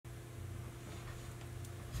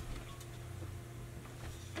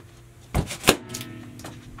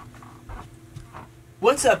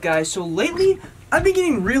What's up, guys? So lately, I've been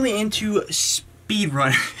getting really into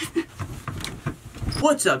speedrunning.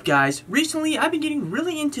 What's up, guys? Recently, I've been getting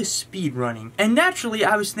really into speedrunning. And naturally,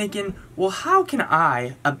 I was thinking, well, how can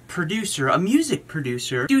I, a producer, a music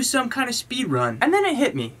producer, do some kind of speedrun? And then it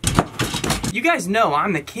hit me. You guys know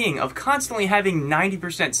I'm the king of constantly having 90%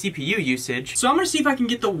 CPU usage, so I'm gonna see if I can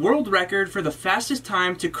get the world record for the fastest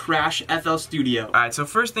time to crash FL Studio. Alright, so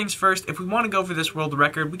first things first, if we want to go for this world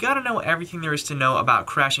record, we gotta know everything there is to know about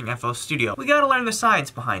crashing FL Studio. We gotta learn the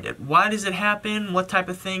science behind it. Why does it happen? What type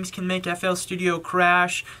of things can make FL Studio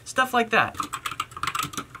crash? Stuff like that.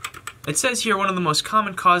 It says here one of the most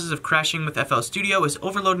common causes of crashing with FL Studio is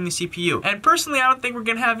overloading the CPU. And personally, I don't think we're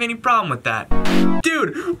gonna have any problem with that.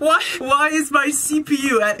 Dude, why is my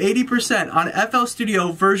CPU at 80% on FL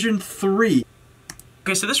Studio version 3?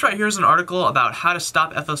 Okay, so this right here is an article about how to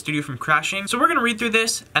stop FL Studio from crashing. So we're gonna read through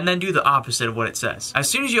this and then do the opposite of what it says. As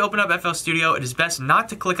soon as you open up FL Studio, it is best not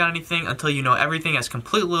to click on anything until you know everything is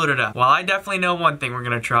completely loaded up. Well, I definitely know one thing we're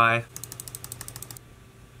gonna try.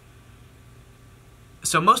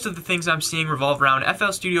 So most of the things I'm seeing revolve around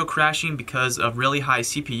FL Studio crashing because of really high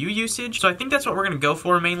CPU usage. So I think that's what we're gonna go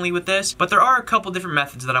for mainly with this, but there are a couple different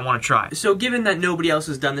methods that I wanna try. So given that nobody else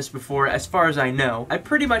has done this before, as far as I know, I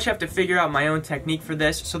pretty much have to figure out my own technique for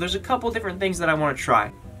this, so there's a couple different things that I wanna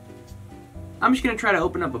try. I'm just gonna try to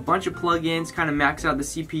open up a bunch of plugins, kind of max out the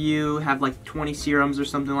CPU, have like 20 serums or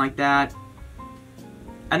something like that.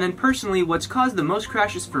 And then personally, what's caused the most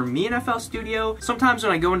crashes for me in FL Studio, sometimes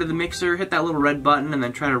when I go into the mixer, hit that little red button, and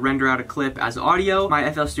then try to render out a clip as audio, my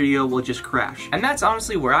FL Studio will just crash. And that's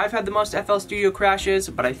honestly where I've had the most FL Studio crashes,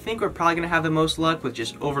 but I think we're probably gonna have the most luck with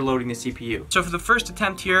just overloading the CPU. So for the first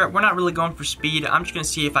attempt here, we're not really going for speed. I'm just gonna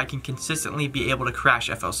see if I can consistently be able to crash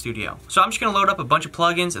FL Studio. So I'm just gonna load up a bunch of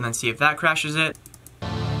plugins and then see if that crashes it.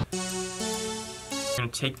 I'm gonna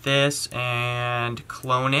take this and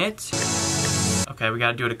clone it. Okay, we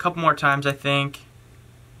gotta do it a couple more times, I think.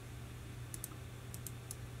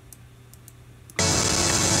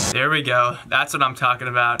 There we go. That's what I'm talking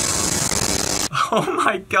about. Oh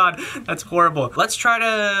my god, that's horrible. Let's try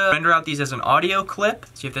to render out these as an audio clip.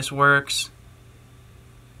 See if this works.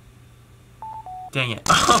 Dang it.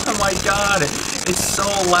 Oh my god, it's so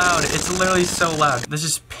loud. It's literally so loud. This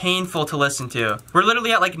is painful to listen to. We're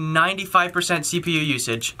literally at like 95% CPU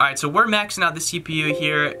usage. Alright, so we're maxing out the CPU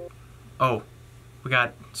here. Oh. We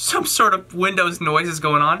got some sort of Windows noises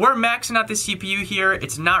going on. We're maxing out the CPU here.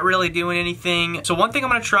 It's not really doing anything. So one thing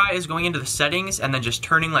I'm gonna try is going into the settings and then just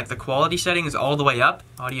turning like the quality settings all the way up.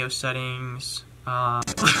 Audio settings.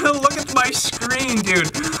 Look at my screen,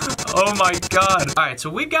 dude. Oh my god. Alright, so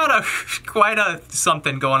we've got quite a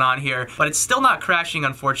something going on here, but it's still not crashing,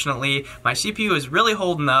 unfortunately. My CPU is really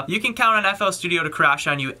holding up. You can count on FL Studio to crash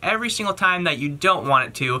on you every single time that you don't want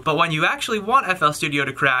it to, but when you actually want FL Studio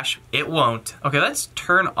to crash, it won't. Okay, let's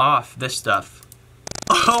turn off this stuff.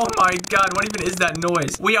 Oh my god, what even is that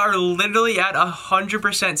noise? We are literally at 100%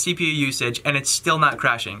 CPU usage and it's still not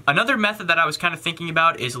crashing. Another method that I was kind of thinking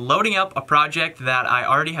about is loading up a project that I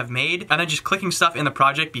already have made and then just clicking stuff in the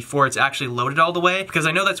project before it's actually loaded all the way, because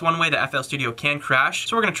I know that's one way that FL Studio can crash.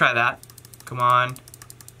 So we're gonna try that. Come on.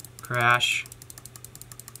 Crash.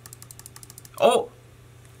 Oh!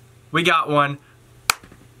 We got one.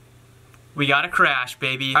 We got a crash,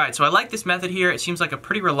 baby. Alright, so I like this method here. It seems like a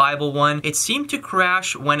pretty reliable one. It seemed to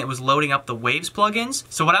crash when it was loading up the Waves plugins.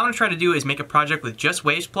 So what I want to try to do is make a project with just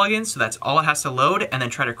Waves plugins, so that's all it has to load, and then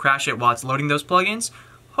try to crash it while it's loading those plugins.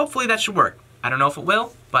 Hopefully that should work. I don't know if it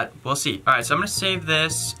will, but we'll see. Alright, so I'm going to save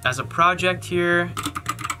this as a project here.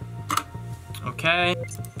 Okay.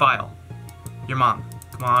 File. Your mom.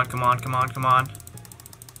 Come on, come on, come on, come on.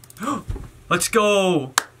 Let's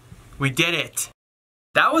go! We did it!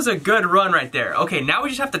 That was a good run right there. Okay, now we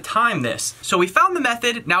just have to time this. So we found the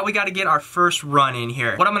method, now we gotta get our first run in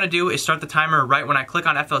here. What I'm gonna do is start the timer right when I click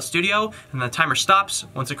on FL Studio, and the timer stops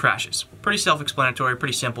once it crashes. Pretty self-explanatory,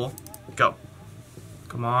 pretty simple. Go.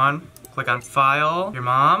 Come on, click on File, your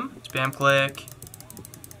mom, spam click.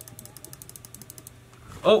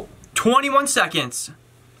 Oh, 21 seconds.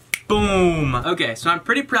 Boom. Okay, so I'm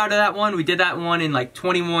pretty proud of that one. We did that one in like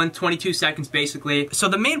 21, 22 seconds basically. So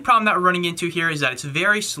the main problem that we're running into here is that it's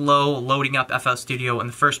very slow loading up FL Studio in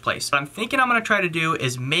the first place. What I'm thinking I'm gonna try to do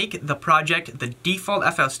is make the project the default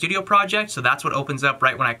FL Studio project, so that's what opens up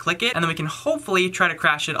right when I click it, and then we can hopefully try to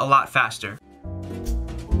crash it a lot faster.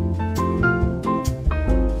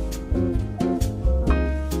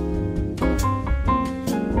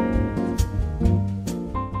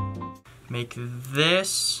 Make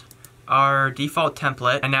this our default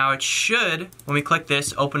template, and now it should, when we click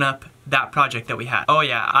this, open up that project that we had. Oh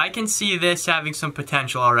yeah, I can see this having some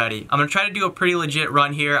potential already. I'm gonna try to do a pretty legit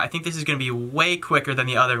run here. I think this is gonna be way quicker than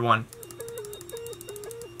the other one.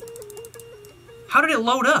 How did it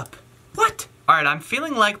load up? What? Alright, I'm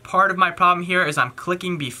feeling like part of my problem here is I'm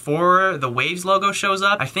clicking before the Waves logo shows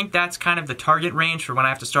up. I think that's kind of the target range for when I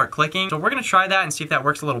have to start clicking. So we're gonna try that and see if that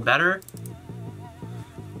works a little better.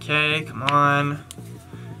 Okay, come on.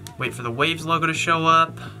 Wait for the Waves logo to show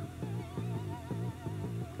up.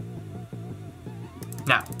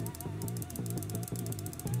 Now,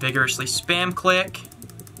 vigorously spam click.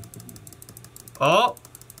 Oh,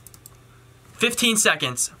 15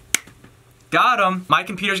 seconds. Got him. My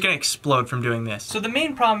computer's gonna explode from doing this. So the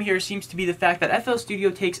main problem here seems to be the fact that FL Studio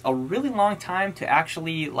takes a really long time to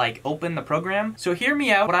actually like open the program. So hear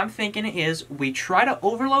me out. What I'm thinking is we try to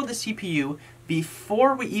overload the CPU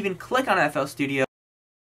before we even click on FL Studio.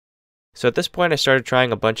 So at this point I started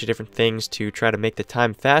trying a bunch of different things to try to make the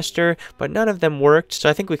time faster, but none of them worked, so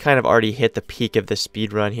I think we kind of already hit the peak of the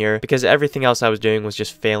speed run here, because everything else I was doing was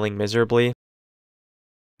just failing miserably.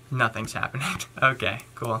 Nothing's happening. Okay,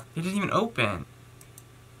 cool. It didn't even open.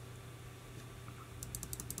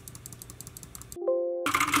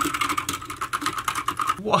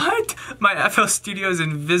 What? My FL Studio is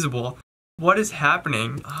invisible. What is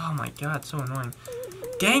happening? Oh my god, so annoying.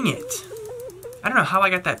 Dang it. I don't know how I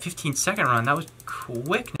got that 15-second run. That was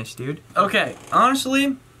quickness, dude. Okay,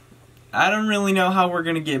 honestly, I don't really know how we're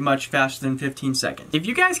gonna get much faster than 15 seconds. If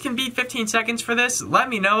you guys can beat 15 seconds for this, let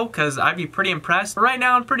me know, because I'd be pretty impressed. But right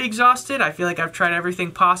now, I'm pretty exhausted. I feel like I've tried everything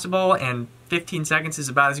possible, and 15 seconds is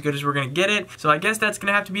about as good as we're gonna get it. So I guess that's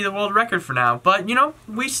gonna have to be the world record for now. But, you know,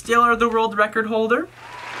 we still are the world record holder.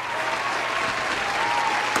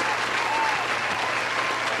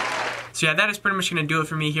 So yeah, that is pretty much going to do it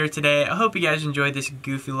for me here today. I hope you guys enjoyed this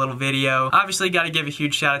goofy little video. Obviously, got to give a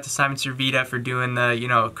huge shout out to Simon Servita for doing the, you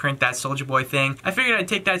know, Crank That Soulja Boy thing. I figured I'd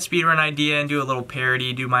take that speedrun idea and do a little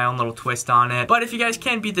parody, do my own little twist on it. But if you guys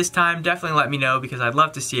can beat this time, definitely let me know because I'd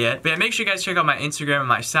love to see it. But yeah, make sure you guys check out my Instagram and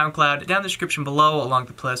my SoundCloud down in the description below, along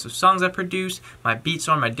with the playlist of songs I produce, my beat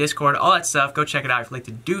song, my Discord, all that stuff. Go check it out if you'd like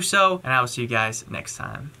to do so, and I will see you guys next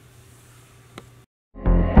time.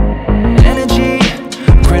 Energy,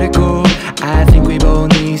 critical.